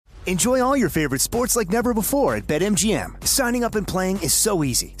Enjoy all your favorite sports like never before at BetMGM. Signing up and playing is so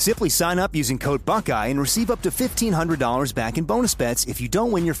easy. Simply sign up using code Buckeye and receive up to $1,500 back in bonus bets if you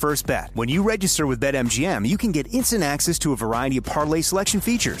don't win your first bet. When you register with BetMGM, you can get instant access to a variety of parlay selection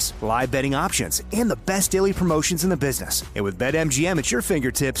features, live betting options, and the best daily promotions in the business. And with BetMGM at your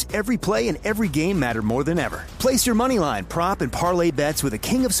fingertips, every play and every game matter more than ever. Place your moneyline, prop, and parlay bets with the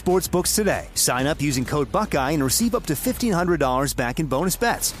king of sportsbooks today. Sign up using code Buckeye and receive up to $1,500 back in bonus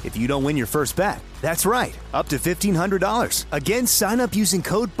bets if you don't win your first bet. That's right, up to $1,500. Again, sign up using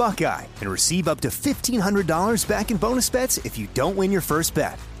code Buckeye and receive up to $1,500 back in bonus bets if you don't win your first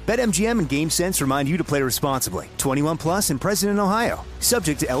bet. BetMGM and GameSense remind you to play responsibly. 21 plus and present in Ohio.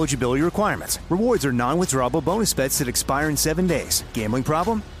 Subject to eligibility requirements. Rewards are non-withdrawable bonus bets that expire in 7 days. Gambling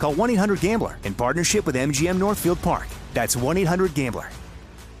problem? Call 1-800-GAMBLER in partnership with MGM Northfield Park. That's 1-800-GAMBLER.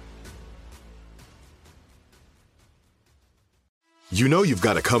 You know you've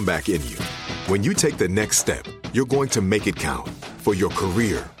got a comeback in you. When you take the next step, you're going to make it count. For your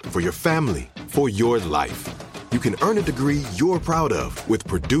career, for your family, for your life. You can earn a degree you're proud of with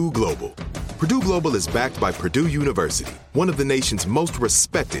Purdue Global. Purdue Global is backed by Purdue University, one of the nation's most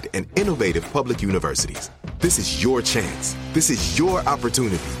respected and innovative public universities. This is your chance. This is your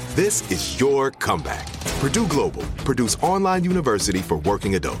opportunity. This is your comeback. Purdue Global, Purdue's online university for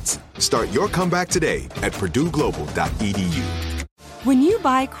working adults. Start your comeback today at purdueglobal.edu. When you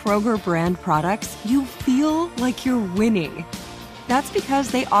buy Kroger brand products, you feel like you're winning. That's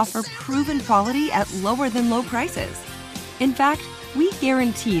because they offer proven quality at lower than low prices. In fact, we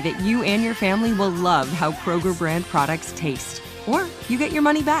guarantee that you and your family will love how Kroger brand products taste, or you get your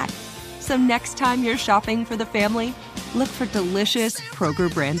money back. So next time you're shopping for the family, look for delicious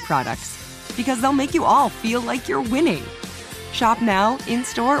Kroger brand products, because they'll make you all feel like you're winning. Shop now,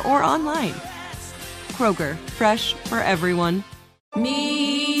 in-store, or online. Kroger, fresh for everyone.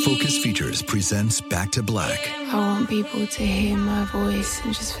 Focus Features presents Back to Black. I want people to hear my voice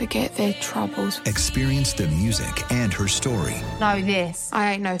and just forget their troubles. Experience the music and her story. Know this.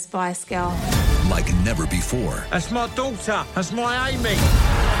 I ain't no Spice Girl. Like never before. That's my daughter. That's my Amy.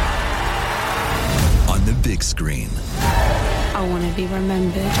 On the big screen. I want to be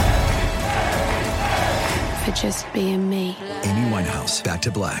remembered for just being me. Amy Winehouse, Back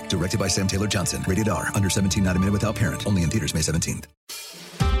to Black. Directed by Sam Taylor Johnson. Rated R. Under 17, not a minute without parent. Only in theaters May 17th.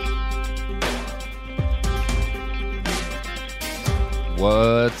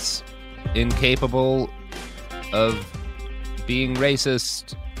 What's incapable of being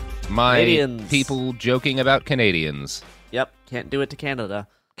racist? My Canadians. people joking about Canadians. Yep, can't do it to Canada.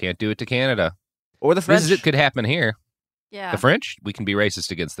 Can't do it to Canada. Or the French. It could happen here. Yeah. The French? We can be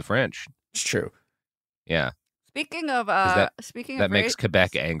racist against the French. It's true. Yeah. Speaking of that makes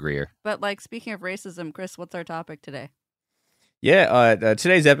Quebec angrier. But speaking of racism, Chris, what's our topic today? Yeah,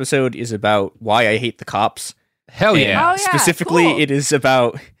 today's episode is about why I hate the cops. Hell yeah! Oh, yeah, Specifically, cool. it is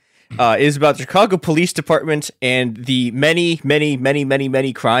about the Chicago Police Department and the many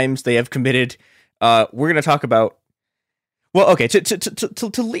crimes they have committed. We're going to talk about. Well, okay,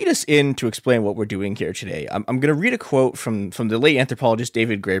 to lead us in to explain what we're doing here today, I'm going to read a quote from the late anthropologist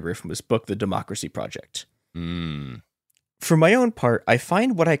David Graeber from his book, The Democracy Project. For my own part, I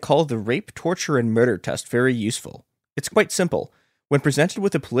find what I call the rape, torture, and murder test very useful. It's quite simple. When presented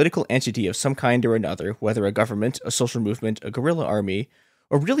with a political entity of some kind or another, whether a government, a social movement, a guerrilla army,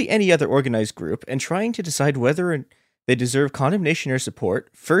 or really any other organized group, and trying to decide whether they deserve condemnation or support,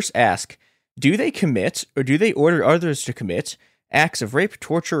 first ask, do they commit, or do they order others to commit, acts of rape,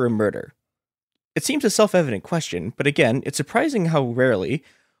 torture, or murder? It seems a self-evident question, but again, it's surprising how rarely,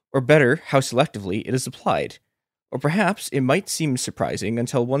 or better, how selectively, it is applied. Or perhaps it might seem surprising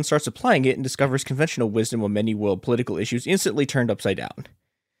until one starts applying it and discovers conventional wisdom on many world political issues instantly turned upside down.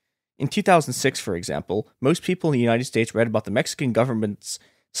 In 2006, for example, most people in the United States read about the Mexican government's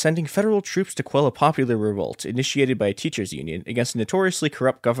sending federal troops to quell a popular revolt initiated by a teachers' union against a notoriously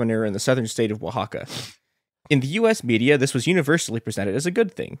corrupt governor in the southern state of Oaxaca. In the US media, this was universally presented as a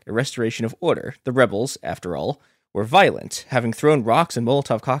good thing, a restoration of order. The rebels, after all, were violent, having thrown rocks and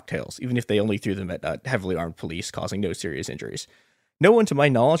Molotov cocktails, even if they only threw them at heavily armed police, causing no serious injuries. No one, to my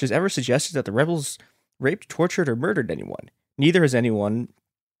knowledge, has ever suggested that the rebels raped, tortured, or murdered anyone. Neither has anyone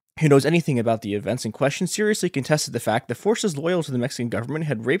who knows anything about the events in question seriously contested the fact that forces loyal to the Mexican government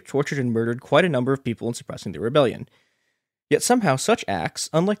had raped, tortured, and murdered quite a number of people in suppressing the rebellion. Yet somehow such acts,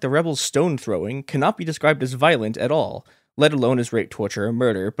 unlike the rebels' stone-throwing, cannot be described as violent at all, let alone as rape, torture, or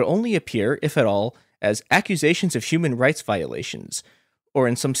murder, but only appear, if at all, as accusations of human rights violations, or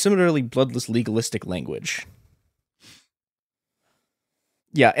in some similarly bloodless legalistic language.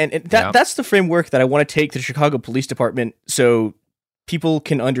 Yeah, and that's the framework that I want to take to the Chicago Police Department, so people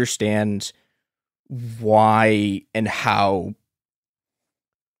can understand why and how,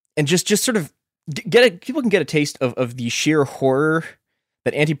 and just sort of people can get a taste of the sheer horror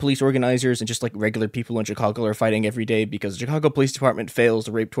that anti-police organizers and just like regular people in Chicago are fighting every day, because the Chicago Police Department fails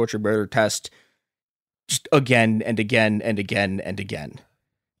the rape, torture, murder test just again and again and again and again.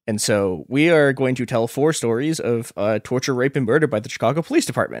 And so we are going to tell 4 stories of torture, rape, and murder by the Chicago Police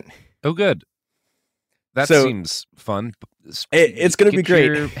Department. Oh, good. That seems fun. It's going to be great.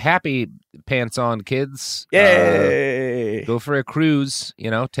 Your happy pants on, kids. Yay! Go for a cruise.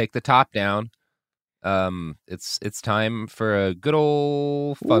 Take the top down. It's time for a good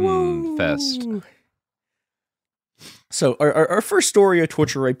old fun fest. So our first story of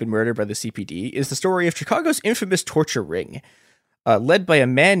torture, rape, and murder by the CPD is the story of Chicago's infamous torture ring, led by a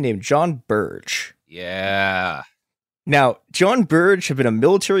man named John Burge. Yeah. Now, John Burge had been a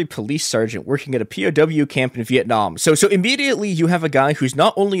military police sergeant working at a POW camp in Vietnam. So immediately you have a guy who's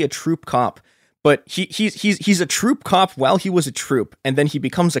not only a troop cop, but he's a troop cop while he was a troop, and then he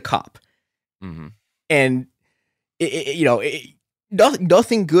becomes a cop. Mm-hmm. And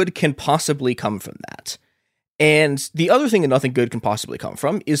nothing good can possibly come from that. And the other thing that nothing good can possibly come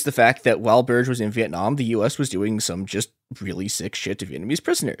from is the fact that while Burge was in Vietnam, the U.S. was doing some just really sick shit to Vietnamese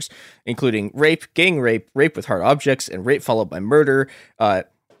prisoners, including rape, gang rape, rape with hard objects, and rape followed by murder. The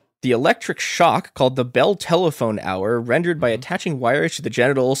electric shock, called the Bell telephone hour, rendered by attaching wires to the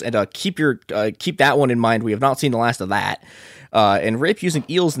genitals, and keep that one in mind. We have not seen the last of that. And rape using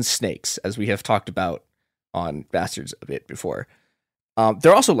eels and snakes, as we have talked about on Bastards a bit before.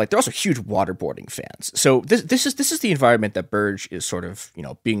 They're also huge waterboarding fans. So this is the environment that Burge is sort of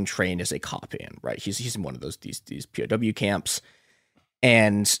being trained as a cop in, right? He's in one of these POW camps,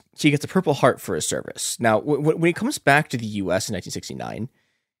 and he gets a Purple Heart for his service. Now, when he comes back to the U.S. in 1969,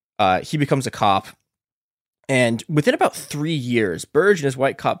 he becomes a cop, and within about 3 years, Burge and his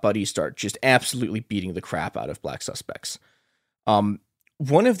white cop buddies start just absolutely beating the crap out of black suspects. One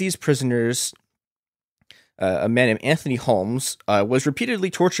of these prisoners, a man named Anthony Holmes, was repeatedly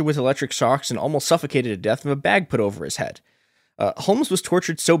tortured with electric shocks and almost suffocated to death from a bag put over his head. Holmes was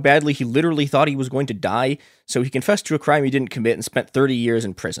tortured so badly he literally thought he was going to die, so he confessed to a crime he didn't commit and spent 30 years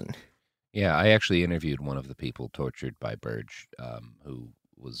in prison. Yeah, I actually interviewed one of the people tortured by Burge, who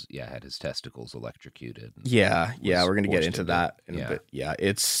had his testicles electrocuted. Yeah, we're gonna get into that in a bit. Yeah,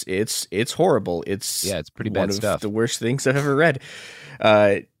 it's horrible. It's pretty bad stuff. One of the worst things I've ever read.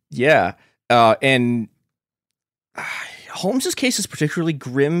 And Holmes's case is particularly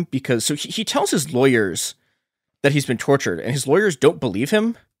grim because he tells his lawyers that he's been tortured, and his lawyers don't believe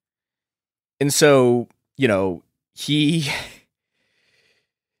him. And so, he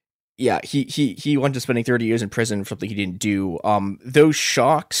went to spending 30 years in prison for something he didn't do. Those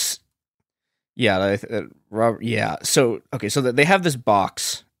shocks. So they have this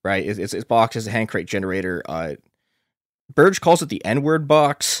box, right? It's box as a hand crate generator. Burge calls it the N-word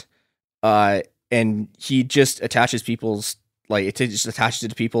box. And he just attaches people's, it just attaches it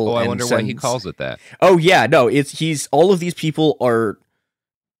to people. Oh, I wonder why he calls it that. Oh yeah, no, all of these people are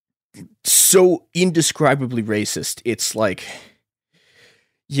so indescribably racist. It's like,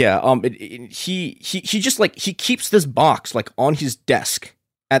 he just he keeps this box on his desk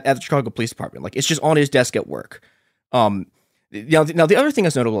at the Chicago Police Department. It's just on his desk at work. Now the other thing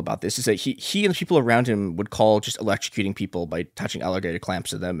that's notable about this is that he and the people around him would call just electrocuting people by attaching alligator clamps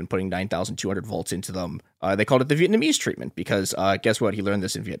to them and putting 9,200 volts into them. They called it the Vietnamese treatment because guess what? He learned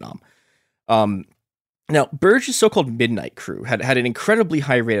this in Vietnam. Now, Burge's so-called Midnight Crew had an incredibly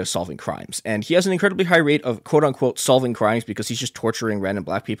high rate of solving crimes, and he has an incredibly high rate of quote-unquote solving crimes because he's just torturing random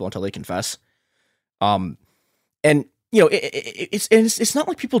black people until they confess. It's not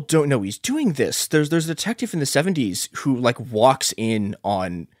like people don't know he's doing this. There's a detective in the 70s who walks in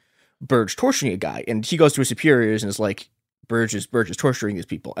on Burge torturing a guy, and he goes to his superiors and is like, Burge is torturing these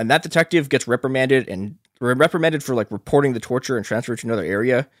people, and that detective gets reprimanded for reporting the torture and transferred to another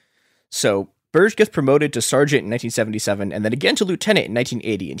area. So Burge gets promoted to sergeant in 1977, and then again to lieutenant in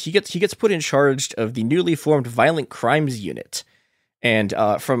 1980, and he gets put in charge of the newly formed Violent Crimes Unit. And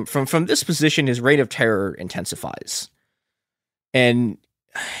from this position, his reign of terror intensifies. And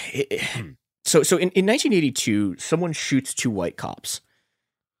so in 1982, someone shoots 2 white cops,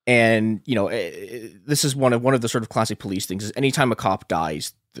 and this is one of the sort of classic police things. Is anytime a cop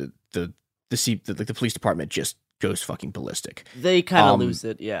dies, the police department just goes fucking ballistic. They kind of lose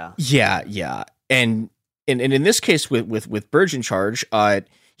it, yeah. Yeah. And in this case, with Burge in charge,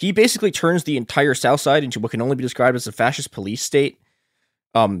 he basically turns the entire South Side into what can only be described as a fascist police state.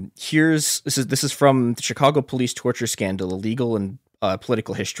 This is from the Chicago police torture scandal, a legal and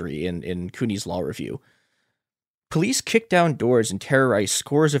political history in Cooney's Law Review. Police kicked down doors and terrorized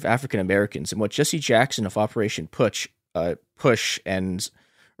scores of African Americans in what Jesse Jackson of Operation Push and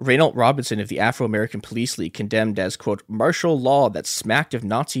Reynold Robinson of the Afro-American Police League condemned as, quote, martial law that smacked of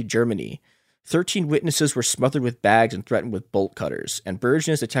Nazi Germany. 13 witnesses were smothered with bags and threatened with bolt cutters, and Burge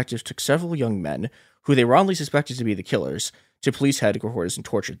and his detectives took several young men, who they wrongly suspected to be the killers, to police headquarters and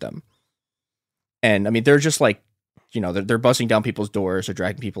tortured them. And, I mean, they're just like, they're busting down people's doors or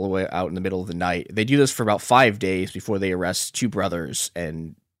dragging people away out in the middle of the night. They do this for about 5 days before they arrest 2 brothers,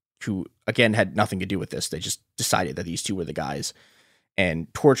 and who, again, had nothing to do with this. They just decided that these 2 were the guys,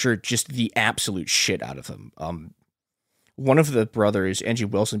 and tortured just the absolute shit out of them. One of the brothers, Andrew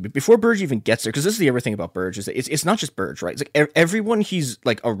Wilson, before Burge even gets there, because this is the other thing about Burge, is that it's not just Burge, right? It's like everyone he's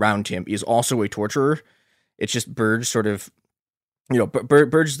like around him is also a torturer. It's just Burge sort of,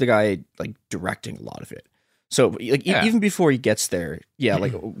 Burge is the guy like directing a lot of it. So like even before he gets there,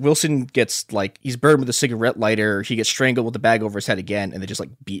 like Wilson gets like, he's burned with a cigarette lighter. He gets strangled with a bag over his head again, and they just like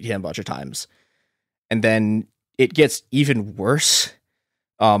beat him a bunch of times. And then it gets even worse.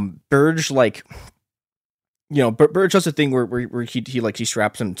 Burge like, Burge does a thing where he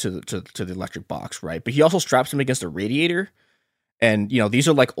straps him to the electric box, right? But he also straps him against a radiator. And, these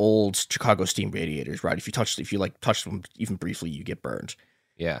are like old Chicago steam radiators, right? If you touch them even briefly, you get burned.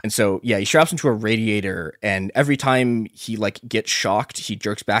 Yeah. And so, he straps him to a radiator, and every time he like gets shocked, he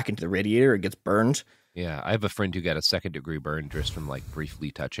jerks back into the radiator and gets burned. Yeah. I have a friend who got a 2nd-degree burn just from like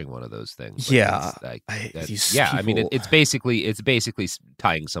briefly touching one of those things. I mean, it's basically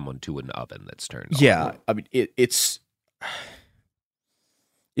tying someone to an oven that's turned on. Yeah. I mean, it is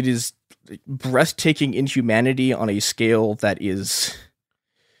breathtaking inhumanity on a scale that is,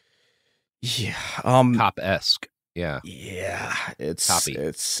 cop-esque. Yeah. Yeah. It's Copy.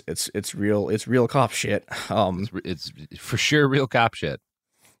 It's real cop shit. It's for sure real cop shit.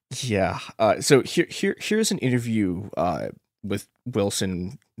 Yeah. So here's an interview with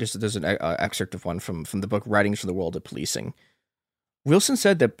Wilson. There's an excerpt of one from the book Writings from the World of Policing. Wilson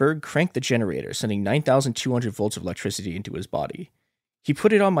said that Berg cranked the generator, sending 9,200 volts of electricity into his body. He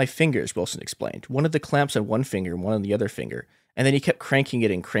put it on my fingers, Wilson explained. One of the clamps on one finger and one on the other finger. And then he kept cranking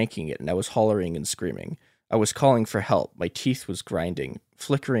it, and I was hollering and screaming. I was calling for help. My teeth was grinding,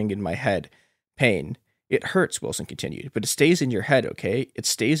 flickering in my head. Pain. It hurts, Wilson continued, but it stays in your head, okay? It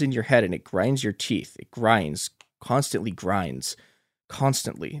stays in your head and it grinds your teeth. It grinds, constantly grinds,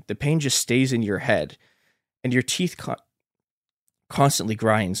 constantly. The pain just stays in your head, and your teeth constantly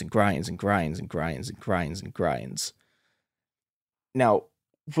grinds and grinds and grinds and grinds and grinds and grinds. Now,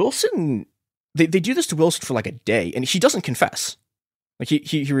 Wilson, they do this to Wilson for like a day, and he doesn't confess. Like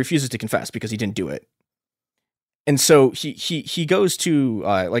he refuses to confess because he didn't do it. And so he goes to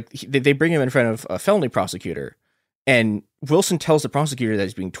they bring him in front of a felony prosecutor, and Wilson tells the prosecutor that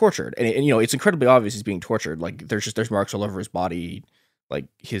he's being tortured, and it's incredibly obvious he's being tortured. Like there's marks all over his body, like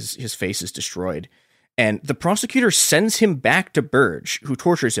his face is destroyed, and the prosecutor sends him back to Burge, who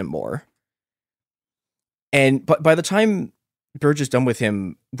tortures him more. And by the time Burge is done with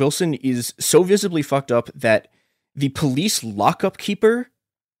him, Wilson is so visibly fucked up that the police lockup keeper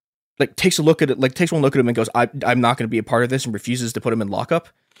takes one look at him and goes, I'm not going to be a part of this, and refuses to put him in lockup.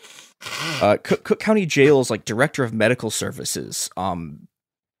 Cook County Jail's director of medical services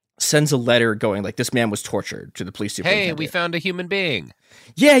sends a letter going this man was tortured to the police superintendent. Hey, we found a human being.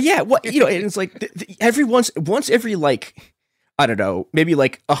 Yeah. What and it's once every I don't know, maybe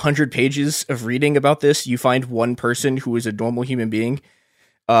 100 pages of reading about this, you find one person who is a normal human being.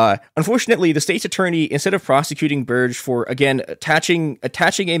 Unfortunately, the state's attorney, instead of prosecuting Burge for, again, attaching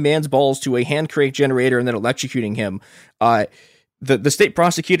a man's balls to a hand crank generator and then electrocuting him, the state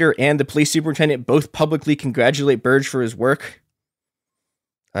prosecutor and the police superintendent both publicly congratulate Burge for his work.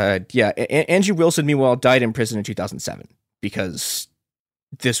 Andrew Wilson, meanwhile, died in prison in 2007 because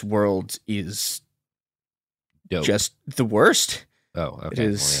this world is dope. Just the worst. Oh, okay. It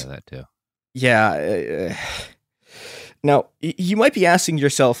is, that too. Yeah. Now, you might be asking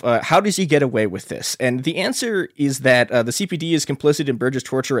yourself, how does he get away with this? And the answer is that the CPD is complicit in Burge's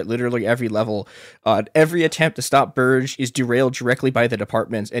torture at literally every level. Every attempt to stop Burge is derailed directly by the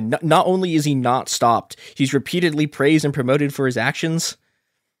department. And not only is he not stopped, he's repeatedly praised and promoted for his actions.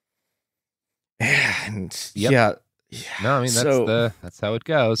 And yeah. No, I mean that's how it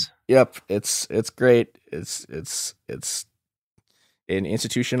goes. Yep, it's great. It's an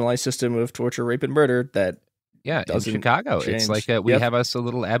institutionalized system of torture, rape, and murder that. Yeah, in Chicago, change. It's like we have us a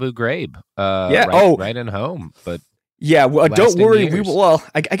little Abu Ghraib. Right in home, but yeah. Well, don't worry, years. we will. Well,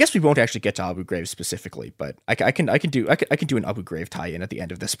 I guess we won't actually get to Abu Ghraib specifically, but I can do an Abu Ghraib tie-in at the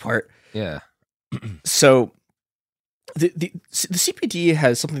end of this part. Yeah. So, the CPD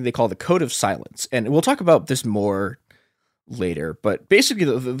has something they call the Code of Silence, and we'll talk about this more later. But basically,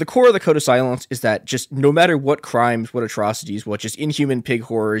 the core of the Code of Silence is that just no matter what crimes, what atrocities, what just inhuman pig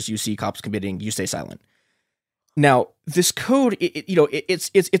horrors you see cops committing, you stay silent. Now, this code,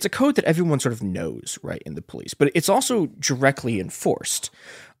 it's a code that everyone sort of knows, right, in the police, but it's also directly enforced.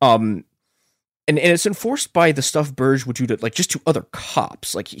 And it's enforced by the stuff Burge would do to, like, just to other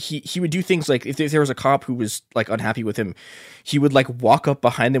cops. Like, he would do things like, if there was a cop who was, like, unhappy with him, he would, like, walk up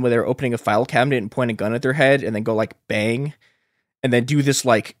behind them when they were opening a file cabinet and point a gun at their head and then go, like, bang. And then do this,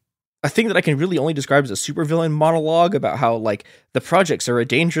 like, a thing that I can really only describe as a supervillain monologue about how, like, the projects are a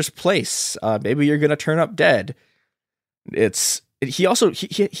dangerous place. Maybe you're gonna turn up dead. He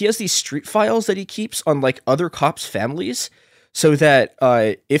has these street files that he keeps on, like, other cops' families, so that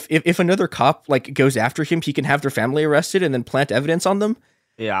if another cop, like, goes after him, he can have their family arrested and then plant evidence on them.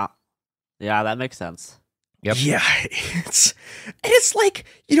 Yeah, that makes sense. Yep. Yeah, it's like,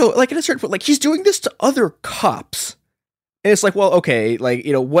 like, at a certain point, like, he's doing this to other cops, and it's like, well, okay, like,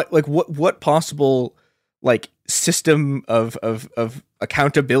 what possible, like, system of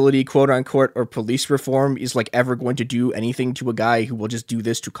accountability, quote unquote, or police reform is, like, ever going to do anything to a guy who will just do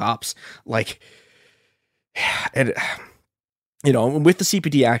this to cops? Like, and with the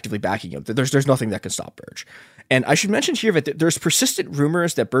CPD actively backing him, there's nothing that can stop Burge. And I should mention here that there's persistent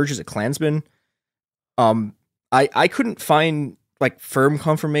rumors that Burge is a Klansman. I couldn't find, like, firm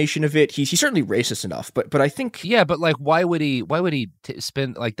confirmation of it. He's certainly racist enough, but I think, yeah, but, like, why would he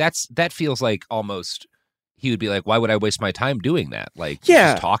spend, like, that feels like almost he would be like, why would I waste my time doing that? Like,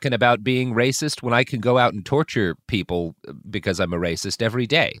 just talking about being racist when I can go out and torture people because I'm a racist every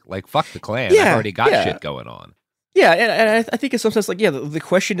day. Like, fuck the Klan. I've already got shit going on. Yeah, and I think in some sense, like, the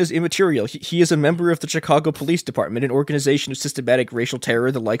question is immaterial. He is a member of the Chicago Police Department, an organization of systematic racial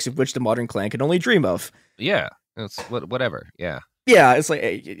terror, the likes of which the modern Klan can only dream of. Yeah, it's whatever. Yeah. Yeah, it's like,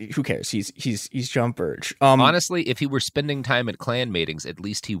 hey, who cares? He's John Burge. Honestly, if he were spending time at Klan meetings, at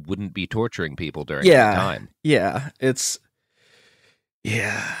least he wouldn't be torturing people during that time. Yeah,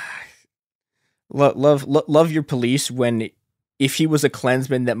 love your police when. If he was a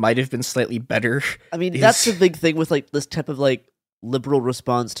Klansman, that might have been slightly better. I mean, that's the big thing with, like, this type of, like, liberal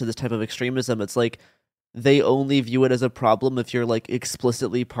response to this type of extremism. It's like they only view it as a problem if you're, like,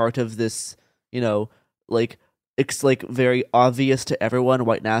 explicitly part of this, like, it's, like, very obvious to everyone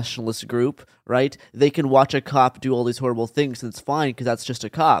white nationalist group, right? They can watch a cop do all these horrible things and it's fine because that's just a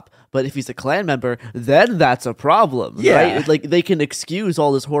cop. But if he's a Klan member, then that's a problem, right? Like, they can excuse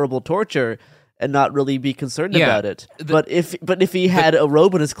all this horrible torture and not really be concerned about it. But if he had a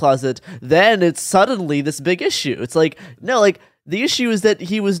robe in his closet, then it's suddenly this big issue. It's like, no, like, the issue is that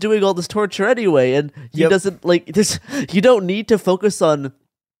he was doing all this torture anyway, and he doesn't, like, this. You don't need to focus on,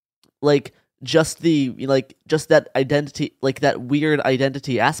 like, just that identity, like, that weird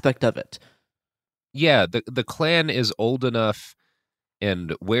identity aspect of it. Yeah, the Klan is old enough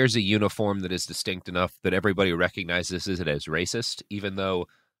and wears a uniform that is distinct enough that everybody recognizes it as racist, even though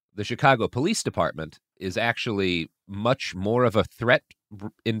the Chicago Police Department is actually much more of a threat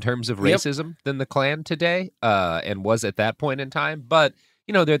in terms of racism than the Klan today, and was at that point in time. But,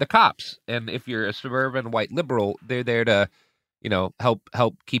 they're the cops. And if you're a suburban white liberal, they're there to,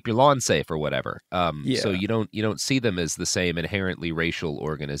 help keep your lawn safe or whatever. So you don't see them as the same inherently racial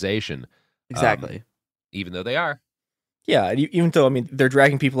organization. Exactly. Even though they are. Yeah, even though, I mean, they're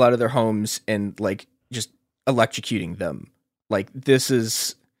dragging people out of their homes and, like, just electrocuting them. Like, this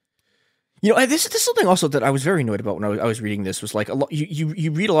is... this is something also that I was very annoyed about when I was reading this. Was like,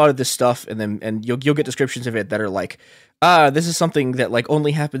 you read a lot of this stuff and you'll get descriptions of it that are like, this is something that, like,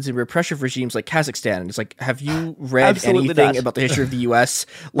 only happens in repressive regimes like Kazakhstan. And it's like, have you read anything about the history of the U.S.?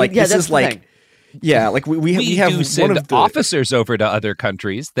 Like, this is like, like we have send one of the officers over to other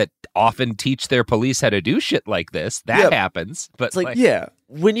countries that often teach their police how to do shit like this. That happens, but it's like, yeah,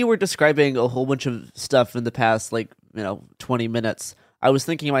 when you were describing a whole bunch of stuff in the past, like, 20 minutes. I was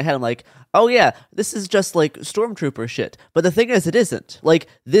thinking in my head, I'm like, oh yeah, this is just, like, stormtrooper shit. But the thing is, it isn't. Like,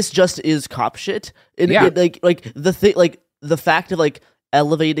 this just is cop shit. The fact of, like,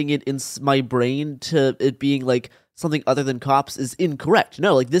 elevating it in my brain to it being, like, something other than cops is incorrect.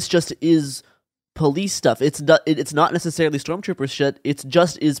 No, like, this just is police stuff. It's not necessarily stormtrooper shit. It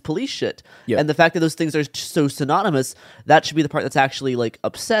just is police shit. Yep. And the fact that those things are so synonymous, that should be the part that's actually, like,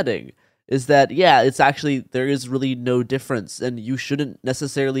 upsetting. Is that, it's actually, there is really no difference, and you shouldn't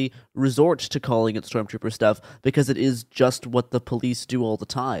necessarily resort to calling it stormtrooper stuff, because it is just what the police do all the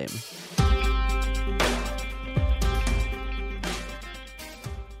time.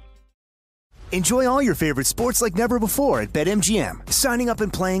 Enjoy all your favorite sports like never before at BetMGM. Signing up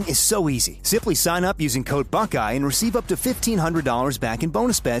and playing is so easy. Simply sign up using code Buckeye and receive up to $1,500 back in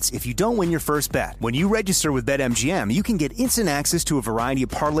bonus bets if you don't win your first bet. When you register with BetMGM, you can get instant access to a variety of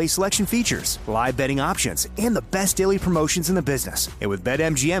parlay selection features, live betting options, and the best daily promotions in the business. And with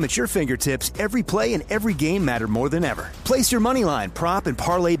BetMGM at your fingertips, every play and every game matter more than ever. Place your moneyline, prop, and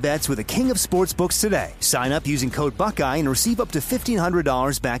parlay bets with the king of sportsbooks today. Sign up using code Buckeye and receive up to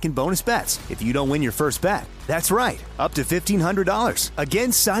 $1,500 back in bonus bets if you don't win your first bet. That's right, up to $1,500.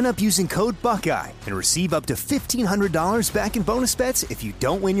 Again, sign up using code Buckeye and receive up to $1,500 back in bonus bets if you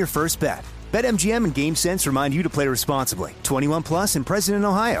don't win your first bet. BetMGM and GameSense remind you to play responsibly. 21 plus and present in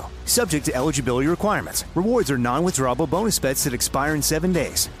Ohio. Subject to eligibility requirements. Rewards are non-withdrawable bonus bets that expire in 7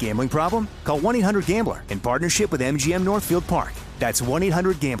 days. Gambling problem? Call 1-800-GAMBLER in partnership with MGM Northfield Park. That's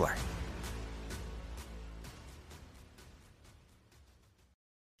 1-800-GAMBLER.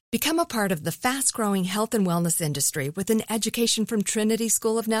 Become a part of the fast-growing health and wellness industry with an education from Trinity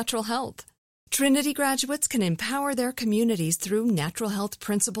School of Natural Health. Trinity graduates can empower their communities through natural health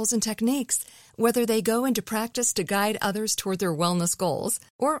principles and techniques, whether they go into practice to guide others toward their wellness goals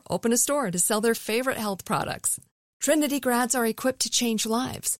or open a store to sell their favorite health products. Trinity grads are equipped to change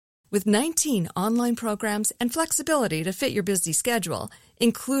lives. With 19 online programs and flexibility to fit your busy schedule,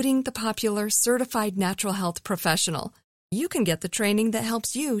 including the popular Certified Natural Health Professional, you can get the training that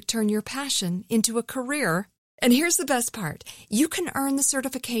helps you turn your passion into a career. And here's the best part. You can earn the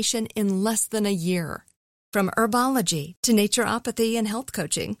certification in less than a year. From herbology to naturopathy and health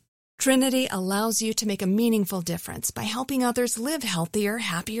coaching, Trinity allows you to make a meaningful difference by helping others live healthier,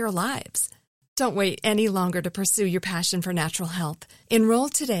 happier lives. Don't wait any longer to pursue your passion for natural health. Enroll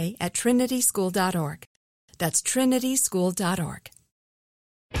today at trinityschool.org. That's trinityschool.org.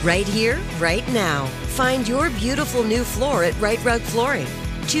 Right here, right now. Find your beautiful new floor at Right Rug Flooring.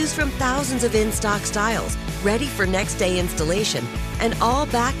 Choose from thousands of in-stock styles, ready for next day installation, and all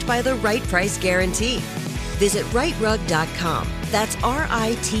backed by the right price guarantee. Visit rightrug.com. That's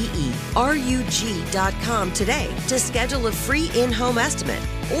RITERUG.com today to schedule a free in-home estimate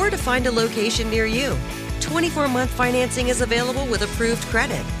or to find a location near you. 24-month financing is available with approved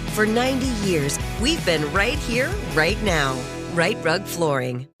credit. For 90 years, we've been right here, right now. Right Rug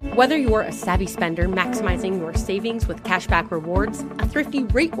Flooring. Whether you're a savvy spender maximizing your savings with cashback rewards, a thrifty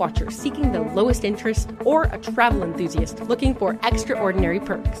rate watcher seeking the lowest interest, or a travel enthusiast looking for extraordinary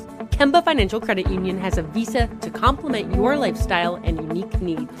perks, Kemba Financial Credit Union has a visa to complement your lifestyle and unique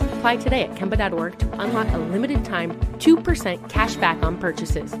needs. Apply today at Kemba.org to unlock a limited time 2% cash back on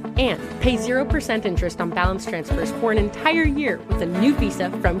purchases and pay 0% interest on balance transfers for an entire year with a new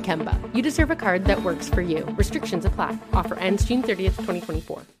visa from Kemba. You deserve a card that works for you. Restrictions apply. Offer ends June 30th,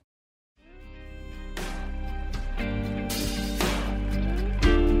 2024.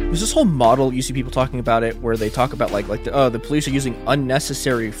 There's this whole model, you see people talking about it, where they talk about the police are using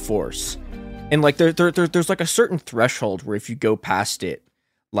unnecessary force, and like there's like a certain threshold where if you go past it,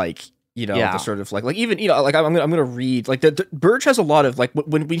 like the sort of like even like I'm gonna read like the Burge has a lot of like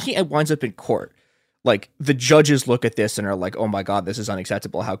when he winds up in court, like the judges look at this and are like, oh my god, this is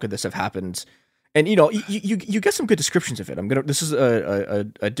unacceptable. How could this have happened? And you get some good descriptions of it. This is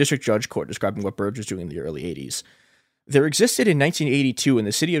a district judge court describing what Burge was doing in the early 80s. There existed in 1982 in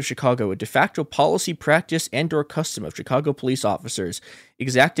the city of Chicago a de facto policy, practice, and/or custom of Chicago police officers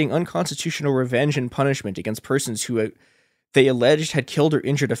exacting unconstitutional revenge and punishment against persons who they alleged had killed or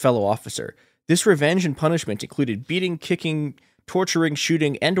injured a fellow officer. This revenge and punishment included beating, kicking, torturing,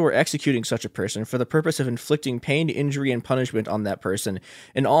 shooting, and/or executing such a person for the purpose of inflicting pain, injury, and punishment on that person,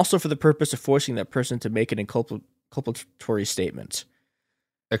 and also for the purpose of forcing that person to make an inculpatory statement.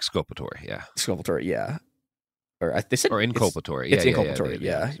 Exculpatory, yeah. Exculpatory, yeah. Or they said inculpatory. It's yeah, inculpatory.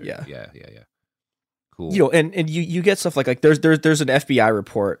 Yeah. Cool. And you get stuff like there's an FBI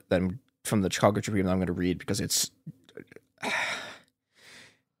report from the Chicago Tribune that I'm going to read because it's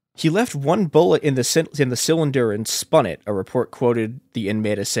he left one bullet in the cylinder and spun it. A report quoted the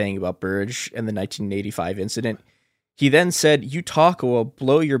inmate as saying about Burge and the 1985 incident. He then said, "You talk or I'll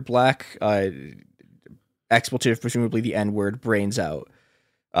blow your black expletive, presumably the N-word, brains out."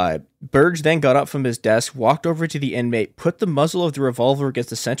 Burge then got up from his desk, walked over to the inmate, put the muzzle of the revolver against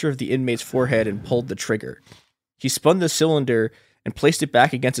the center of the inmate's forehead, and pulled the trigger. He spun the cylinder and placed it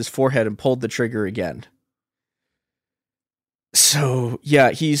back against his forehead and pulled the trigger again. So,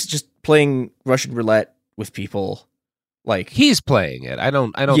 yeah, he's just playing Russian roulette with people. Like he's playing it. I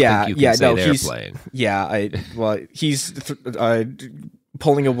don't think you can say they're playing. Yeah, he's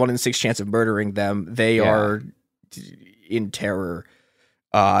pulling a 1 in 6 chance of murdering them. They are in terror.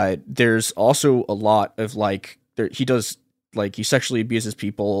 There's also a lot of he does like he sexually abuses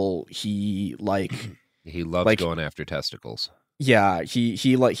people. He he loves going after testicles. Yeah,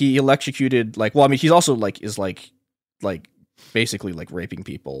 he electrocuted well, I mean, he's also is basically raping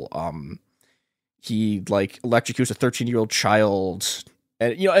people. He electrocutes a 13-year-old child,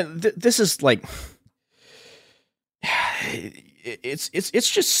 and this is it's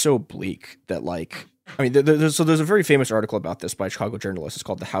just so bleak that I mean, there's a very famous article about this by a Chicago journalist. It's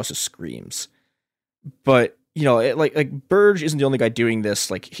called "The House of Screams," but Burge isn't the only guy doing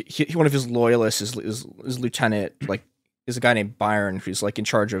this. One of his loyalists is lieutenant is a guy named Byron, who's in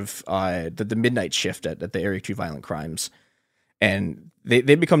charge of the midnight shift at the Area 2 Violent Crimes. And they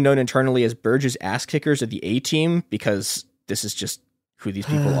become known internally as Burge's ass kickers of the A team, because this is just who these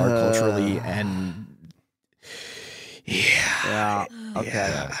people are culturally. And yeah. Okay.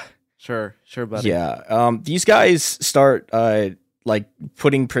 Yeah. Sure, buddy. Yeah. These guys start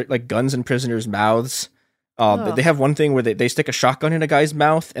putting guns in prisoners' mouths. They have one thing where they stick a shotgun in a guy's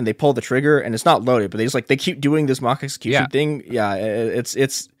mouth and they pull the trigger and it's not loaded, but they keep doing this mock execution thing. Yeah,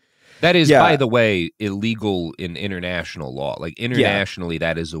 it's that is, by the way, illegal in international law. Internationally,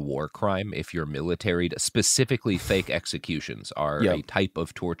 that is a war crime. If you're military, specifically fake executions are a type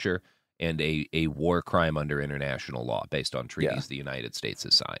of torture and a war crime under international law based on treaties the United States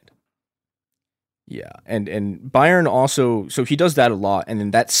has signed. Yeah, and Byron also, so he does that a lot, and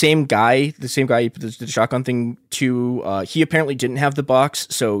then that same guy, he put the shotgun thing to, he apparently didn't have the box,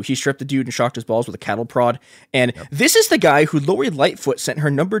 so he stripped the dude and shocked his balls with a cattle prod, and this is the guy who Lori Lightfoot sent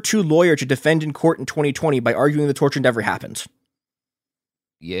her number 2 lawyer to defend in court in 2020 by arguing the torture never happened.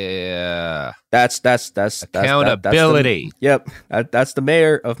 Yeah. That's accountability. That's the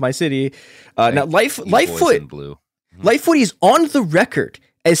mayor of my city. Now, Lightfoot is on the record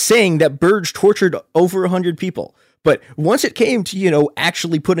as saying that Burge tortured over 100 people. But once it came to,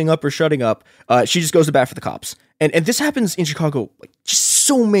 actually putting up or shutting up, she just goes to bat for the cops. And this happens in Chicago just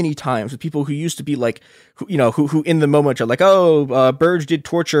so many times with people who used to be who in the moment are Burge did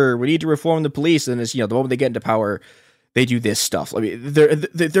torture, we need to reform the police. And it's, the moment they get into power, they do this stuff. I mean,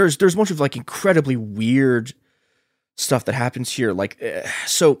 there's a bunch of incredibly weird stuff that happens here.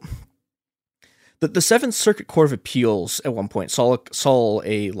 The Seventh Circuit Court of Appeals at one point saw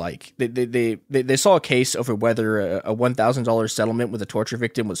a they saw a case over whether a $1,000 settlement with a torture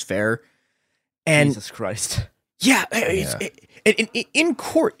victim was fair. And Jesus Christ, in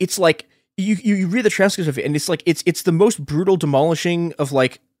court, it's you read the transcript of it, and it's the most brutal demolishing of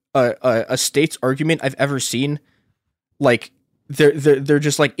a state's argument I've ever seen. They're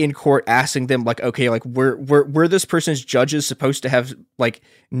just in court asking them okay, were this person's judges supposed to have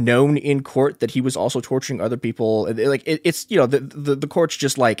known in court that he was also torturing other people? And it's the court's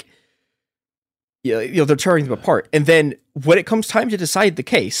just they're tearing them apart. And then when it comes time to decide the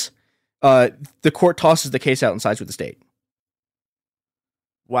case, the court tosses the case out and sides with the state.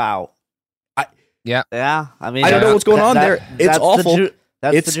 Wow. I mean, I don't know what's going on there. It's awful.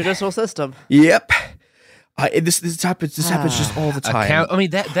 That's the judicial system. Yep. This happens just all the time. I mean,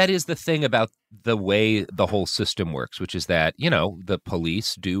 that is the thing about the way the whole system works, which is that, the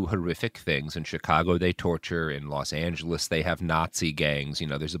police do horrific things. In Chicago, they torture. In Los Angeles, they have Nazi gangs.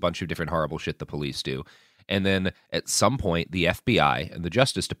 There's a bunch of different horrible shit the police do. And then at some point, the FBI and the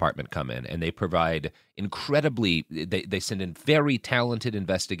Justice Department come in and they provide they send in very talented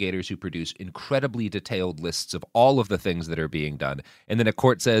investigators who produce incredibly detailed lists of all of the things that are being done. And then a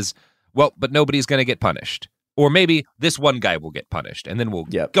court says, well, but nobody's going to get punished. Or maybe this one guy will get punished, and then we'll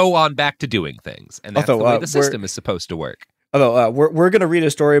go on back to doing things. And that's the way the system is supposed to work. Although we're going to read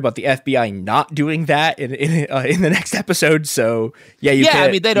a story about the FBI not doing that in the next episode. So I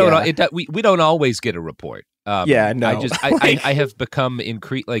mean, they don't. Yeah. We don't always get a report. No. I have become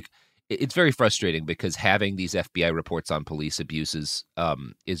it's very frustrating because having these FBI reports on police abuses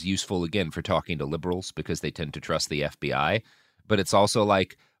is useful again for talking to liberals because they tend to trust the FBI. But it's also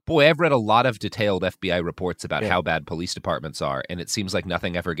boy, I've read a lot of detailed FBI reports about how bad police departments are, and it seems like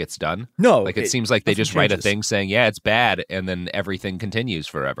nothing ever gets done. No. It seems like they just write a thing saying, yeah, it's bad, and then everything continues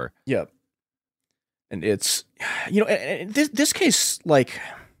forever. Yep. And it's, this case, so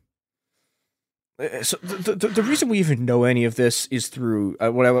the reason we even know any of this is through,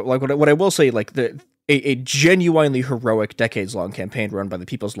 what I will say, a genuinely heroic decades-long campaign run by the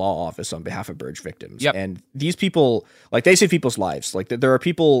People's Law Office on behalf of Burge victims. Yep. And these people, they save people's lives. There are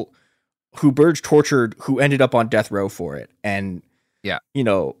people who Burge tortured who ended up on death row for it. And,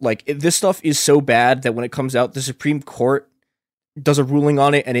 this stuff is so bad that when it comes out, the Supreme Court does a ruling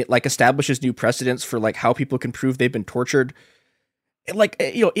on it and it, establishes new precedents for, how people can prove they've been tortured. And,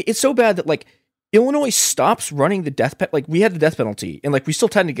 it's so bad that, Illinois stops running the death penalty. Like, we had the death penalty, and like we still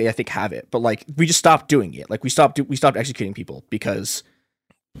technically, I think, have it, but like we just stopped doing it. Like we stopped executing people because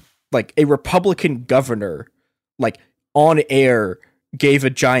like a Republican governor, like on air, gave a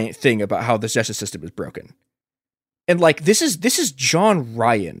giant thing about how the justice system is broken. And like this is John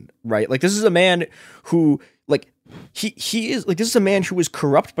Ryan, right? Like this is a man who like he is like this is a man who was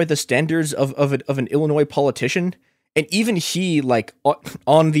corrupt by the standards of an Illinois politician. And even he, like,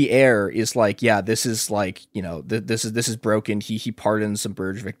 on the air is like, yeah, this is like, you know, this is broken. He pardons some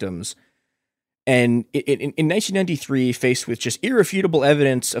Burge victims. And in 1993, faced with just irrefutable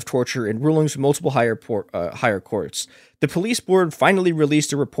evidence of torture and rulings from multiple higher courts, the police board finally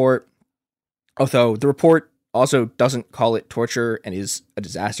released a report, although the report also doesn't call it torture and is a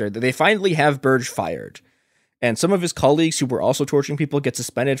disaster. They finally have Burge fired. And some of his colleagues who were also torturing people get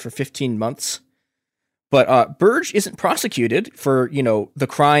suspended for 15 months. But Burge isn't prosecuted for, you know, the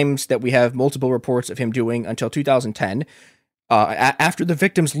crimes that we have multiple reports of him doing until 2010, after the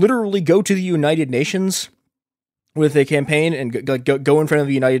victims literally go to the United Nations with a campaign and go in front of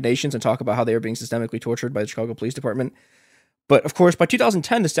the United Nations and talk about how they are being systemically tortured by the Chicago Police Department. But, of course, by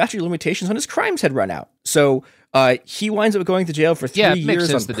 2010, the statute of limitations on his crimes had run out. So he winds up going to jail for 3 years on perjury. Yeah, it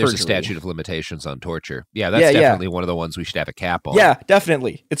makes sense that there's a statute of limitations on torture. Yeah, that's definitely one of the ones we should have a cap on. Yeah,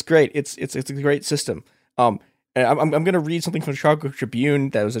 definitely. It's great. It's a great system. And I'm going to read something from the Chicago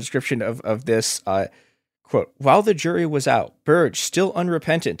Tribune that was a description of this. Quote, while the jury was out, Burge, still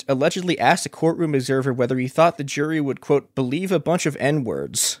unrepentant, allegedly asked a courtroom observer whether he thought the jury would, quote, believe a bunch of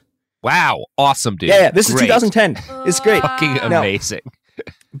N-words. Wow. Awesome, dude. Yeah, this is 2010. It's great. Fucking amazing.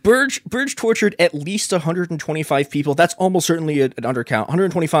 Burge tortured at least 125 people. That's almost certainly an undercount.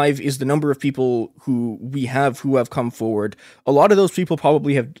 125 is the number of people who have come forward. A lot of those people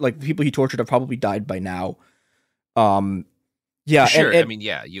probably have, like, the people he tortured have probably died by now. Yeah, sure. I mean,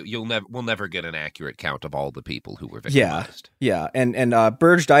 yeah, we'll never get an accurate count of all the people who were victimized. Yeah. And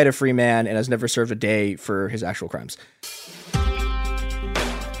Burge died a free man and has never served a day for his actual crimes.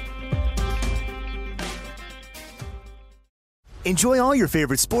 Enjoy all your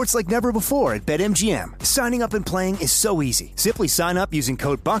favorite sports like never before at BetMGM. Signing up and playing is so easy. Simply sign up using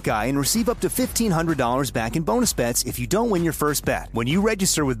code Buckeye and receive up to $1,500 back in bonus bets if you don't win your first bet. When you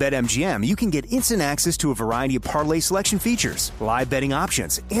register with BetMGM, you can get instant access to a variety of parlay selection features, live betting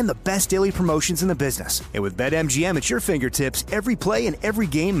options, and the best daily promotions in the business. And with BetMGM at your fingertips, every play and every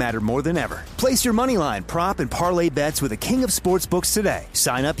game matter more than ever. Place your moneyline, prop, and parlay bets with the king of sportsbooks today.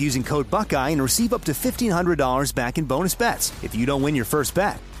 Sign up using code Buckeye and receive up to $1,500 back in bonus bets if you don't win your first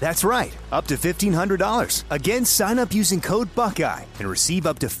bet. That's right, up to $1,500. Again, sign up using code Buckeye and receive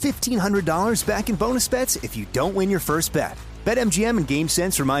up to $1,500 back in bonus bets if you don't win your first bet. BetMGM and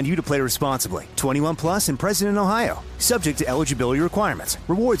GameSense remind you to play responsibly. 21 plus and present in Ohio. Subject to eligibility requirements.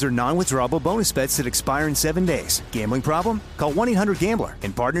 Rewards are non-withdrawable bonus bets that expire in 7 days. Gambling problem? Call 1-800-GAMBLER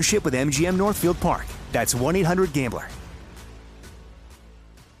in partnership with MGM Northfield Park. That's 1-800-GAMBLER.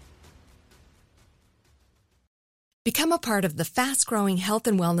 Become a part of the fast-growing health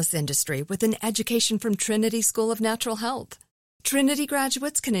and wellness industry with an education from Trinity School of Natural Health. Trinity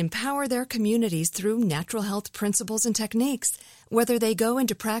graduates can empower their communities through natural health principles and techniques, whether they go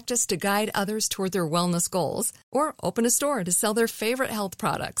into practice to guide others toward their wellness goals or open a store to sell their favorite health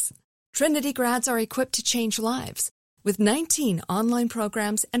products. Trinity grads are equipped to change lives with 19 online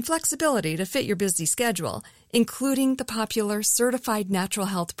programs and flexibility to fit your busy schedule, including the popular Certified Natural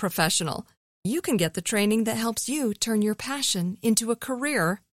Health Professional. You can get the training that helps you turn your passion into a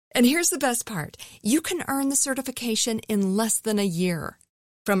career. And here's the best part. You can earn the certification in less than a year.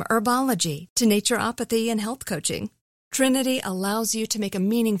 From herbology to naturopathy and health coaching, Trinity allows you to make a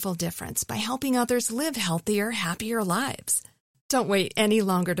meaningful difference by helping others live healthier, happier lives. Don't wait any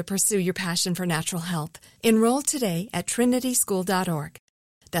longer to pursue your passion for natural health. Enroll today at trinityschool.org.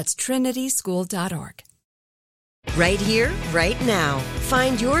 That's trinityschool.org. Right here, right now.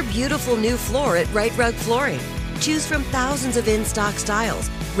 Find your beautiful new floor at Right Rug Flooring. Choose from thousands of in-stock styles,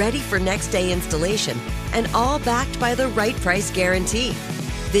 ready for next day installation, and all backed by the right price guarantee.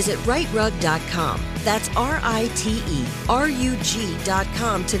 Visit rightrug.com. That's RITERUG.com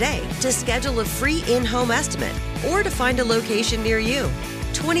today to schedule a free in-home estimate or to find a location near you.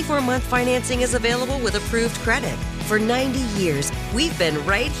 24-month financing is available with approved credit. For 90 years, we've been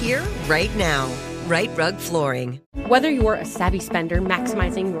right here, right now. Right Rug Flooring. Whether you're a savvy spender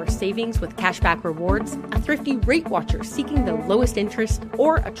maximizing your savings with cashback rewards, a thrifty rate watcher seeking the lowest interest,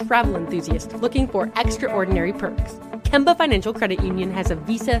 or a travel enthusiast looking for extraordinary perks, Kemba Financial Credit Union has a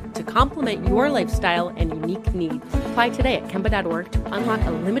visa to complement your lifestyle and unique needs. Apply today at Kemba.org to unlock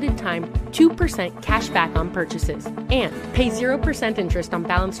a limited time 2% cash back on purchases and pay 0% interest on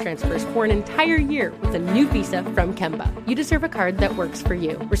balance transfers for an entire year with a new visa from Kemba. You deserve a card that works for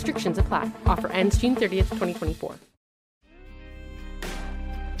you. Restrictions apply. Offer ends June 30th, 2024.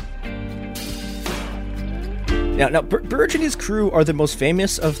 Now, Burge and his crew are the most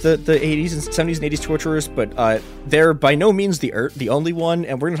famous of the 80s and 70s and 80s torturers, but they're by no means the only one,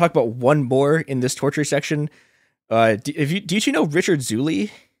 and we're going to talk about one more in this torture section. Do you know Richard Zuley?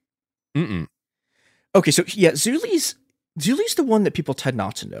 Mm-mm. Okay, so yeah, Zuley's the one that people tend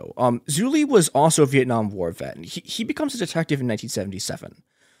not to know. Zuley was also a Vietnam War vet, and he becomes a detective in 1977.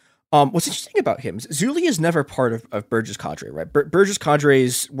 What's interesting about him is Zuley is never part of Burge's cadre, right? Burge's cadre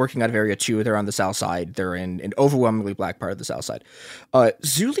is working out of Area 2. They're on the south side. They're in an overwhelmingly black part of the south side.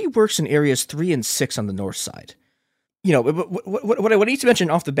 Zuley works in areas 3 and 6 on the north side. You know, what I need to mention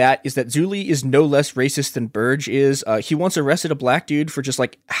off the bat is that Zuley is no less racist than Burge is. He once arrested a black dude for just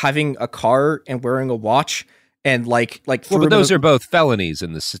like having a car and wearing a watch. And like, well, but those are both felonies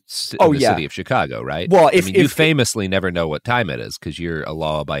in the city of Chicago, right? Well, you famously never know what time it is because you're a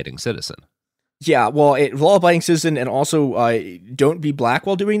law-abiding citizen. Yeah, well, law-abiding citizen, and also don't be black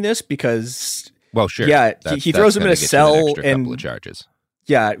while doing this because. Well, sure. Yeah, he throws him in a cell and couple of charges.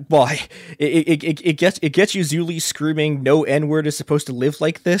 Yeah, well, it gets you Zuley screaming, "No N-word is supposed to live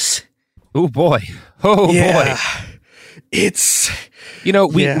like this." Oh boy! Oh boy! It's. You know,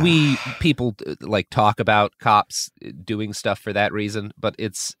 we people like talk about cops doing stuff for that reason, but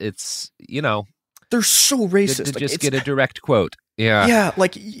it's you know, they're so racist. To just get a direct quote. Yeah. Yeah,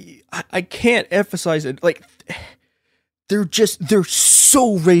 like I can't emphasize it. Like they're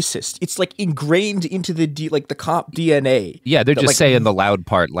so racist. It's like ingrained into the cop DNA. Yeah, they're just saying the loud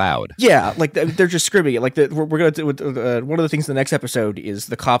part loud. Yeah, like they're just screaming it. Like we're gonna do one of the things in the next episode is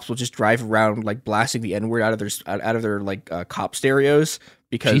the cops will just drive around like blasting the N-word out of their like cop stereos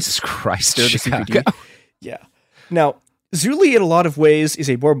because Jesus Christ, they're Chicago. the CPD. Yeah. Now, Zuley, in a lot of ways, is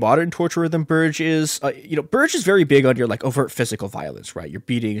a more modern torturer than Burge is. Burge is very big on your like overt physical violence, right? Your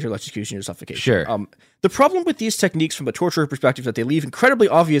beatings, your electrocution, your suffocation. Sure. The problem with these techniques from a torturer perspective is that they leave incredibly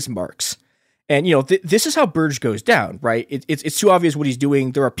obvious marks. And, you know, this is how Burge goes down, right? It's too obvious what he's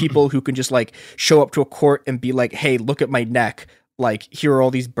doing. There are people who can just like show up to a court and be like, hey, look at my neck. Like, here are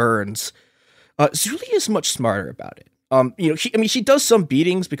all these burns. Zuley is much smarter about it. She does some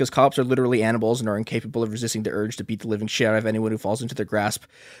beatings because cops are literally animals and are incapable of resisting the urge to beat the living shit out of anyone who falls into their grasp.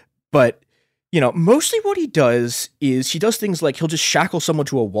 But, you know, mostly what he does is he does things like he'll just shackle someone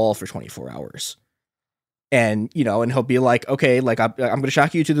to a wall for 24 hours. And, you know, and he'll be like, okay, like I'm going to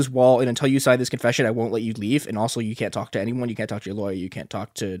shackle you to this wall, and until you sign this confession, I won't let you leave. And also you can't talk to anyone. You can't talk to your lawyer. You can't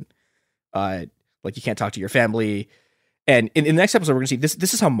talk to, you can't talk to your family. And in the next episode, we're going to see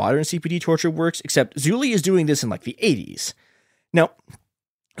this is how modern CPD torture works, except Zuley is doing this in like the 80s. Now,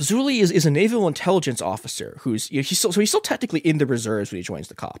 Zuley is a naval intelligence officer who's he's still technically in the reserves when he joins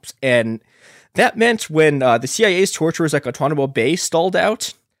the cops. And that meant when the CIA's torturers at Guantanamo Bay stalled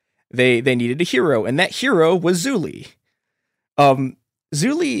out, they needed a hero, and that hero was Zuley.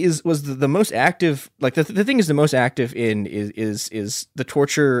 Zuley was the most active, like the thing is the most active in is the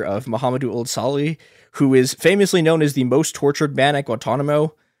torture of Mohamedou Ould Saleh, who is famously known as the most tortured man at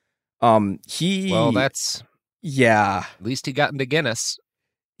Guantanamo. At least he got into Guinness.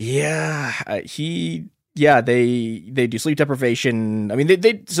 Yeah, they do sleep deprivation. I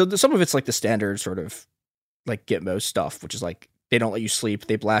mean, so some of it's like the standard sort of like Gitmo stuff, which is like they don't let you sleep.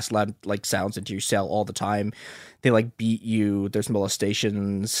 They blast loud like sounds into your cell all the time. They like beat you. There's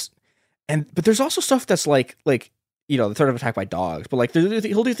molestations, but there's also stuff that's like you know, the threat of attack by dogs. But like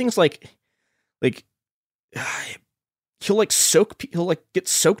he'll do things like he'll get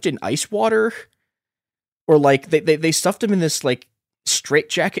soaked in ice water, or like they stuffed him in this like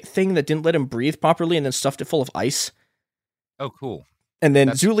straitjacket thing that didn't let him breathe properly, and then stuffed it full of ice. Oh, cool. And then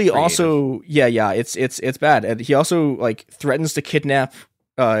Zuley also, it's bad. And he also like threatens to kidnap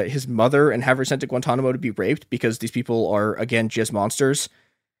his mother and have her sent to Guantanamo to be raped because these people are, again, just monsters.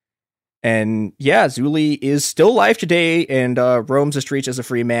 And yeah, Zuley is still alive today and roams the streets as a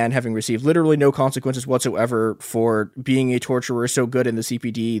free man, having received literally no consequences whatsoever for being a torturer so good in the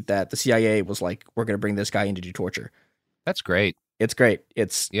CPD that the CIA was like, we're going to bring this guy in to do torture. That's great. It's great.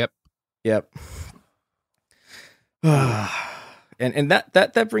 Yep. And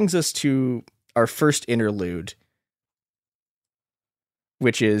that brings us to our first interlude,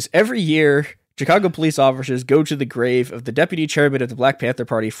 which is every year Chicago police officers go to the grave of the deputy chairman of the Black Panther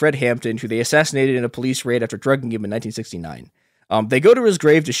Party, Fred Hampton, who they assassinated in a police raid after drugging him in 1969. They go to his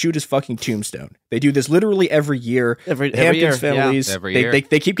grave to shoot his fucking tombstone. They do this literally every year. Every Hampton's year, families, yeah. Every year.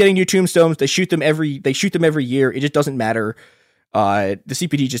 They keep getting new tombstones. They shoot them every year. It just doesn't matter. The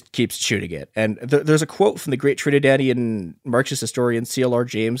CPD just keeps shooting it. And there's a quote from the great Trinidadian Marxist historian C.L.R.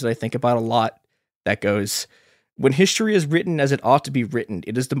 James that I think about a lot that goes, "When history is written as it ought to be written,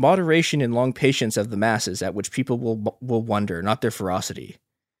 it is the moderation and long patience of the masses at which people will wonder, not their ferocity."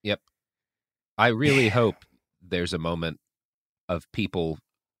 Yep. I really hope there's a moment of people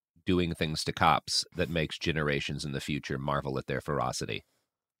doing things to cops that makes generations in the future marvel at their ferocity.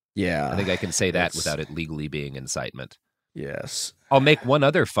 Yeah. I think I can say that without it legally being incitement. Yes. I'll make one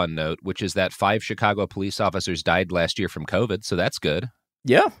other fun note, which is that 5 Chicago police officers died last year from COVID, so that's good.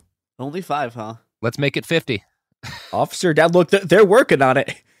 Yeah. Only 5, huh? Let's make it 50. Officer Dad, look, they're working on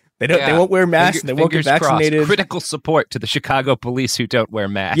it. They won't wear masks. They won't get vaccinated. Crossed. Critical support to the Chicago police who don't wear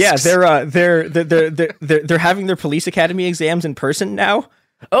masks. Yeah, they're having their police academy exams in person now.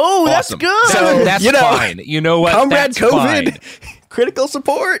 Oh, awesome. That's good. So that's fine. You know what? Comrade that's COVID, fine. Critical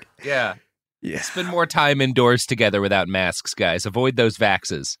support. Yeah. Yeah. Spend more time indoors together without masks, guys. Avoid those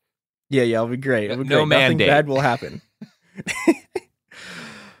vaxes. Yeah, it'll be great. It'll be no great. mandate. Nothing bad will happen.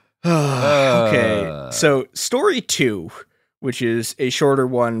 Okay, so story 2, which is a shorter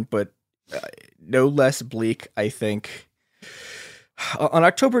one, but no less bleak, I think. On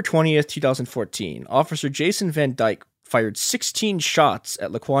October 20th, 2014, Officer Jason Van Dyke fired 16 shots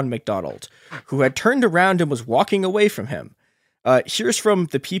at Laquan McDonald, who had turned around and was walking away from him. Here's from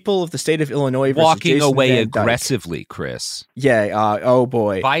the people of the state of Illinois. Walking Jason away Van Dyke. aggressively, Chris. Yeah, oh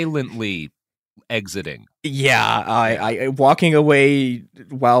boy. Violently exiting. Yeah, I walking away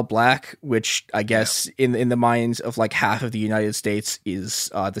while black, which I guess in the minds of like half of the United States is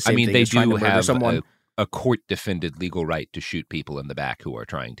the same thing they as trying do to murder have someone. a court-defended legal right to shoot people in the back who are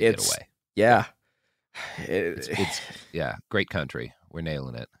trying to get away. Yeah. It's yeah, great country. We're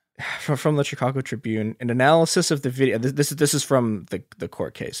nailing it. From the Chicago Tribune, an analysis of the video. This is from the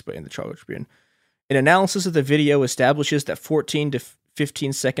court case, but in the Chicago Tribune, an analysis of the video establishes that 14 to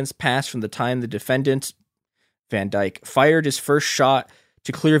 15 seconds passed from the time the defendant, Van Dyke, fired his first shot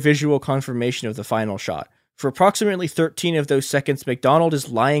to clear visual confirmation of the final shot. For approximately 13 of those seconds, McDonald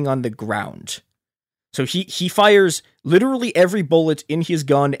is lying on the ground. So he fires literally every bullet in his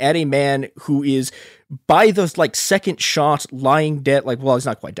gun at a man who is, by the second shot, lying dead. He's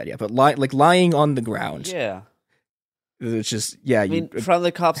not quite dead yet, but lying on the ground. Yeah. It's just, yeah. I mean, from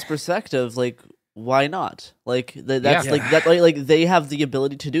the cop's perspective, why not? They have the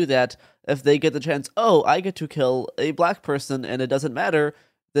ability to do that. If they get the chance, I get to kill a black person and it doesn't matter,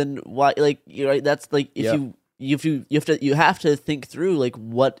 then why? That's you have to think through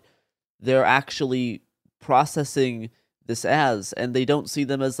what they're actually processing this as, and they don't see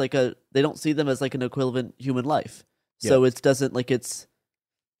them as an equivalent human life. So it doesn't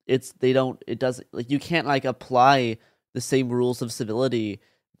you can't apply the same rules of civility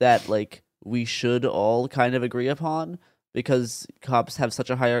that we should all kind of agree upon, because cops have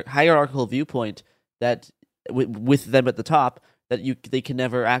such a hierarchical viewpoint that with them at the top that they can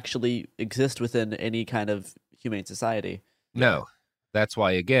never actually exist within any kind of humane society. No, that's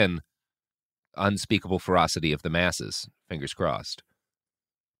why, again, unspeakable ferocity of the masses. Fingers crossed.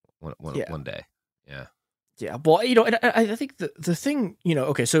 One day. Yeah. Yeah. Well, and I think the thing,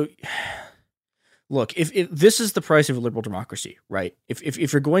 okay, so look, if this is the price of a liberal democracy, right?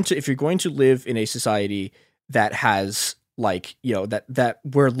 If you're going to live in a society that has that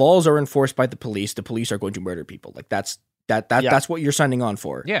where laws are enforced by the police are going to murder people. That's what you're signing on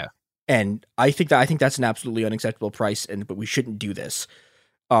for. Yeah. And I think that's an absolutely unacceptable price, but we shouldn't do this.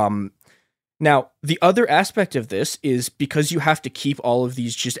 Now, the other aspect of this is because you have to keep all of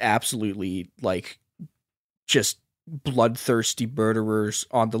these just absolutely just bloodthirsty murderers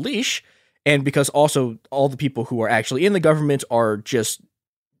on the leash, and because also all the people who are actually in the government are just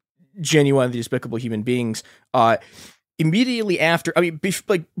genuinely despicable human beings. Immediately after,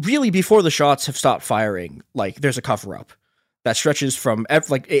 really before the shots have stopped firing, there's a cover-up that stretches from it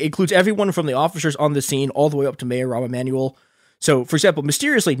includes everyone from the officers on the scene all the way up to Mayor Rahm Emanuel. So, for example,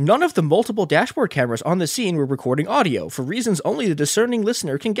 mysteriously, none of the multiple dashboard cameras on the scene were recording audio for reasons only the discerning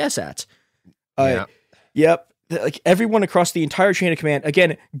listener can guess at. Yep. Everyone across the entire chain of command,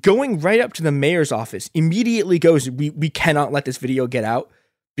 again, going right up to the mayor's office, immediately goes, we cannot let this video get out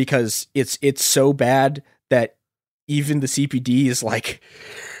because it's so bad that even the CPD is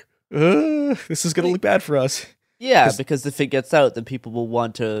this is going to look bad for us. Yeah, because if it gets out, then people will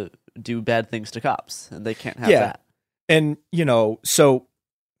want to do bad things to cops, and they can't have that. And, so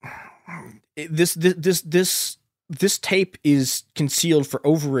this tape is concealed for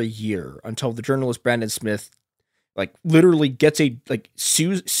over a year until the journalist Brandon Smith like literally gets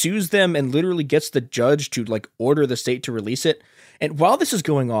sues them and literally gets the judge to like order the state to release it. And while this is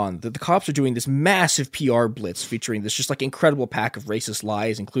going on, the cops are doing this massive PR blitz featuring this just like incredible pack of racist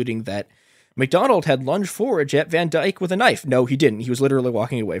lies, including that McDonald had lunged forward at Van Dyke with a knife. No, he didn't. He was literally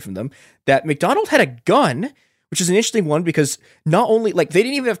walking away from them. That McDonald had a gun, which is an interesting one because not only like they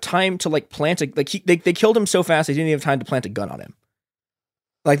didn't even have time to like plant they killed him so fast they didn't even have time to plant a gun on him.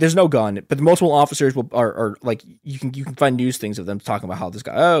 Like there's no gun, but the multiple officers are like you can find news things of them talking about how this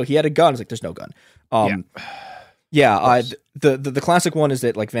guy he had a gun. It's like there's no gun. The classic one is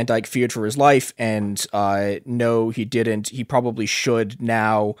that like Van Dyke feared for his life, and no, he didn't. He probably should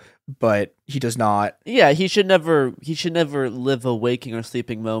now, but he does not. Yeah, he should never live a waking or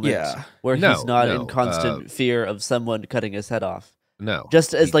sleeping moment where he's not in constant fear of someone cutting his head off. No.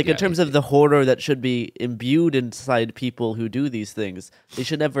 Just as like in terms of the horror that should be imbued inside people who do these things, they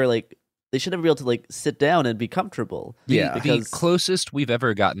should never be able to like sit down and be comfortable. The closest we've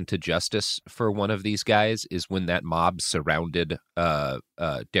ever gotten to justice for one of these guys is when that mob surrounded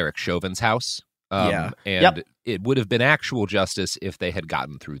Derek Chauvin's house. It would have been actual justice if they had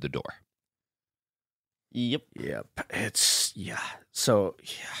gotten through the door. Yep. So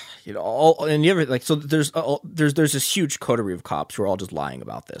you know, all and you ever like so there's this huge coterie of cops who are all just lying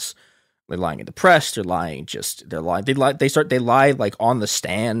about this. They're lying in the press. They're lying. They lie like on the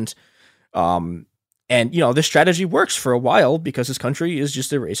stand. And you know this strategy works for a while because this country is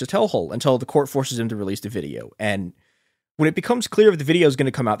just a racist hellhole until the court forces him to release the video. And when it becomes clear if the video is going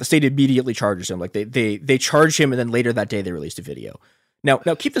to come out, the state immediately charges him. Like they charge him, and then later that day they released a video. Now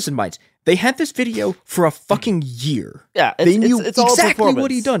keep this in mind. They had this video for a fucking year. Yeah, they knew it's all exactly what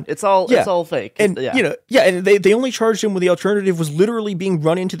he'd done. It's all fake. And and they only charged him when the alternative was literally being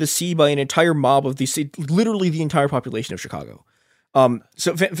run into the sea by an entire mob of literally the entire population of Chicago.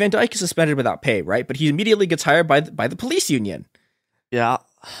 So Van Dyke is suspended without pay, right? But he immediately gets hired by the police union. Yeah.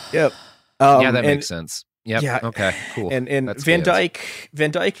 Yep. That makes sense. Yep. Yeah. Okay. Cool. And Van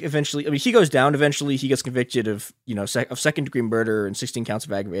Dyke eventually, I mean, he goes down. Eventually, he gets convicted of second degree murder and 16 counts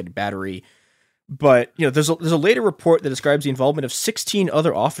of aggravated battery. But you know, there's a later report that describes the involvement of 16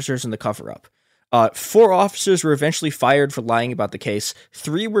 other officers in the cover up. 4 officers were eventually fired for lying about the case.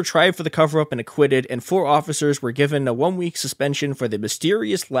 3 were tried for the cover-up and acquitted, and 4 officers were given a 1-week suspension for the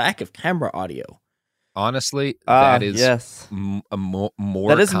mysterious lack of camera audio. Honestly, that is more.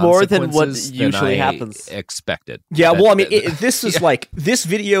 That is more than what usually happens. Expected. Yeah, well, I mean, this is like this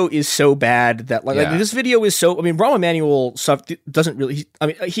video is so bad that like this video is so. I mean, Rahm Emanuel doesn't really. I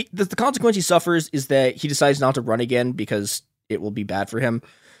mean, the consequence he suffers is that he decides not to run again because it will be bad for him.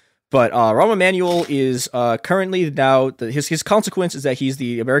 But Rahm Emanuel is currently now his consequence is that he's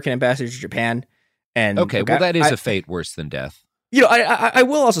the American ambassador to Japan. And that is a fate worse than death. You know, I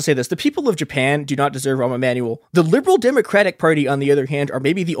will also say this: the people of Japan do not deserve Rahm Emanuel. The Liberal Democratic Party, on the other hand, are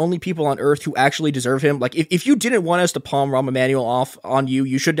maybe the only people on earth who actually deserve him. Like, if you didn't want us to palm Rahm Emanuel off on you,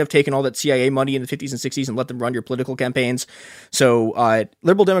 you shouldn't have taken all that CIA money in the 50s and 60s and let them run your political campaigns. So,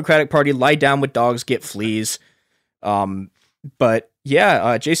 Liberal Democratic Party, lie down with dogs, get fleas. But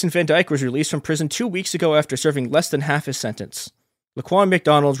yeah, Jason Van Dyke was released from prison 2 weeks ago after serving less than half his sentence. Laquan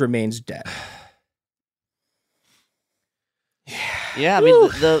McDonald remains dead. Yeah, I mean,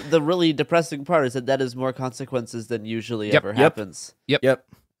 the really depressing part is that is more consequences than usually ever happens. Yep.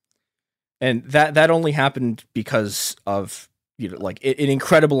 And that only happened because of like an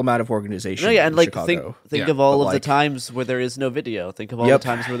incredible amount of organization. And like Chicago. think of all of the times where there is no video. Think of all the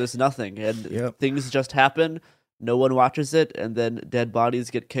times where there's nothing, and things just happen. No one watches it, and then dead bodies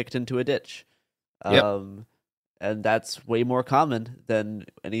get kicked into a ditch. And that's way more common than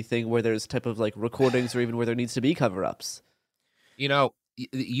anything where there's type of like recordings or even where there needs to be cover-ups. You know,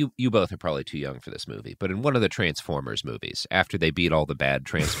 you both are probably too young for this movie, but in one of the Transformers movies, after they beat all the bad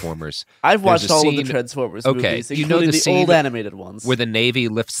Transformers, I've watched all of the Transformers movies, including the old animated ones, where the Navy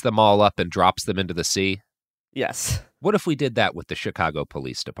lifts them all up and drops them into the sea. Yes. What if we did that with the Chicago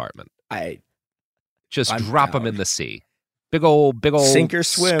Police Department? I'm drop them in the sea, big old sink or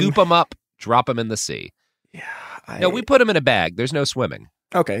swim, scoop them up, drop them in the sea. Yeah. No, we put them in a bag. There's no swimming.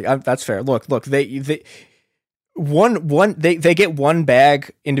 Okay, that's fair. Look, they get one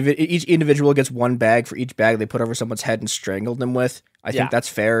bag. Each individual gets one bag for each bag they put over someone's head and strangled them with. I think that's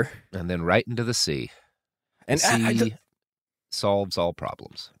fair. And then right into the sea. And sea solves all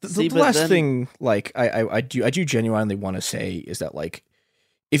problems. The last thing, like I do genuinely want to say is that like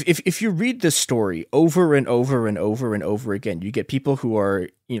if you read this story over and over and over and over again, you get people who are,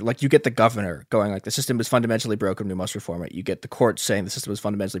 like, you get the governor going like, the system is fundamentally broken, we must reform it. You get the court saying the system is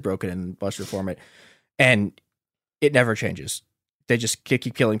fundamentally broken and must reform it. And it never changes. They just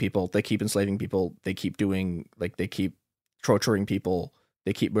keep killing people. They keep enslaving people. They keep doing, like, they keep torturing people.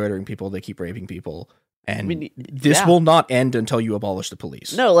 They keep murdering people. They keep raping people. And this will not end until you abolish the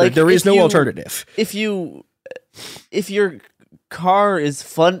police. No, like, there is no alternative. If your car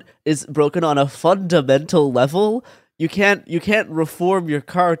is broken on a fundamental level, you can't reform your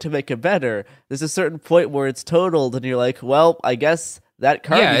car to make it better. There's a certain point where it's totaled, and you're like, well, I guess that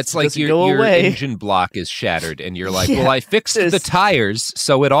car it's like your engine block is shattered, and you're like, well, I fixed the tires,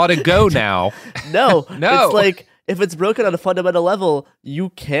 so it ought to go now. No. It's like, if it's broken on a fundamental level, you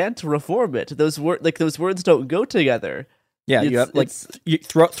can't reform it. Those words don't go together. Yeah, you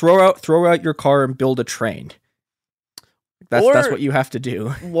throw out your car and build a train. That's what you have to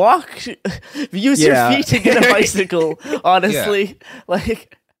do. Walk, use your feet to get a bicycle. Honestly, I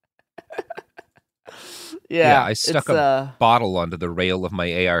stuck a bottle onto the rail of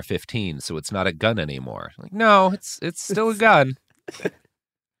my AR-15, so it's not a gun anymore. Like, no, it's still a gun.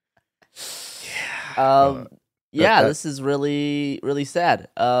 This is really, really sad.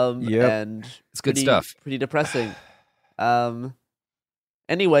 And it's good stuff. Pretty depressing.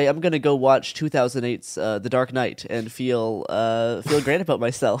 Anyway, I'm gonna go watch 2008's The Dark Knight and feel great about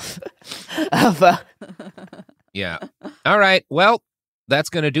myself. Yeah. All right. Well, that's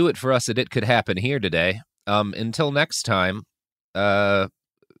gonna do it for us at It Could Happen Here today. Until next time, hope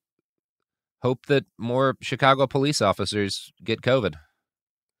that more Chicago police officers get COVID.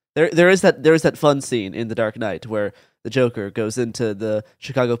 There is that fun scene in The Dark Knight where the Joker goes into the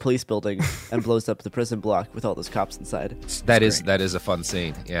Chicago police building and blows up the prison block with all those cops inside. That is a fun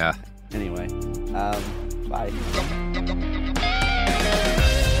scene. Yeah. Anyway, bye.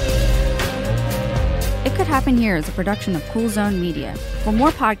 It Could Happen Here is a production of Cool Zone Media. For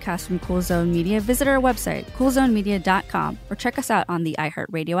more podcasts from Cool Zone Media, visit our website, coolzonemedia.com, or check us out on the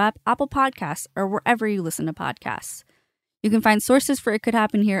iHeartRadio app, Apple Podcasts, or wherever you listen to podcasts. You can find sources for It Could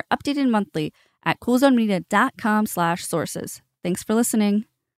Happen Here updated monthly at coolzonemedia.com/sources. Thanks for listening.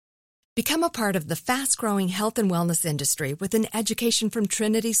 Become a part of the fast-growing health and wellness industry with an education from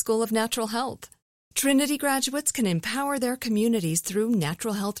Trinity School of Natural Health. Trinity graduates can empower their communities through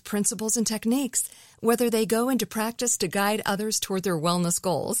natural health principles and techniques, whether they go into practice to guide others toward their wellness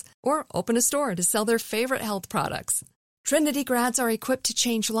goals or open a store to sell their favorite health products. Trinity grads are equipped to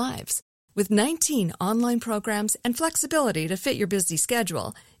change lives. With 19 online programs and flexibility to fit your busy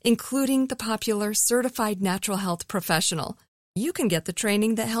schedule, including the popular Certified Natural Health Professional, you can get the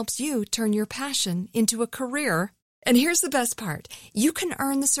training that helps you turn your passion into a career. And here's the best part. You can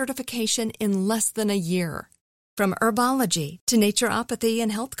earn the certification in less than a year. From herbology to naturopathy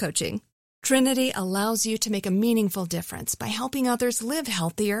and health coaching, Trinity allows you to make a meaningful difference by helping others live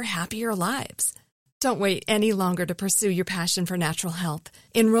healthier, happier lives. Don't wait any longer to pursue your passion for natural health.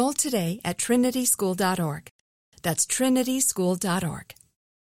 Enroll today at trinityschool.org. That's trinityschool.org.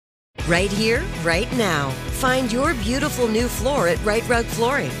 Right here, right now. Find your beautiful new floor at Right Rug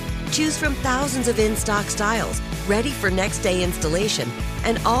Flooring. Choose from thousands of in-stock styles, ready for next day installation,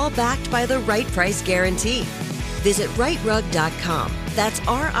 and all backed by the right price guarantee. Visit rightrug.com. That's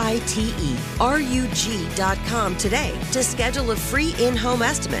RITERUG.com today to schedule a free in-home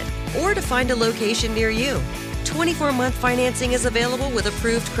estimate or to find a location near you. 24-month financing is available with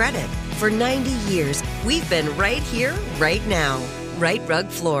approved credit. For 90 years, we've been right here, right now. Right Rug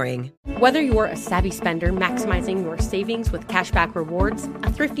Flooring. Whether you're a savvy spender maximizing your savings with cashback rewards,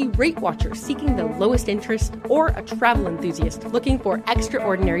 a thrifty rate watcher seeking the lowest interest, or a travel enthusiast looking for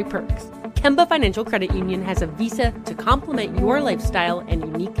extraordinary perks, Kemba Financial Credit Union has a visa to complement your lifestyle and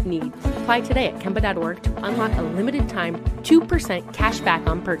unique needs. Apply today at Kemba.org to unlock a limited time 2% cash back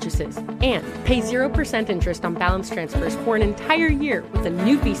on purchases and pay 0% interest on balance transfers for an entire year with a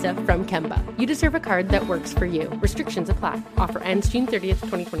new visa from Kemba. You deserve a card that works for you. Restrictions apply. Offer ends June 30th,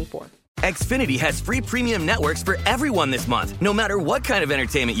 2024. Xfinity has free premium networks for everyone this month, no matter what kind of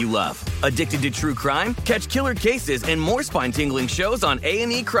entertainment you love. Addicted to true crime? Catch killer cases and more spine-tingling shows on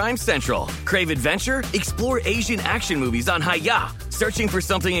A&E Crime Central. Crave adventure? Explore Asian action movies on Hi-Ya. Searching for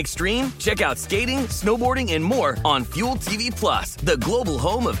something extreme? Check out skating, snowboarding, and more on Fuel TV Plus, the global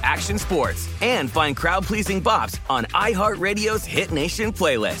home of action sports. And find crowd-pleasing bops on iHeartRadio's Hit Nation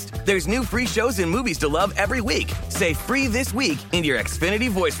playlist. There's new free shows and movies to love every week. Say free this week in your Xfinity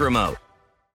voice remote.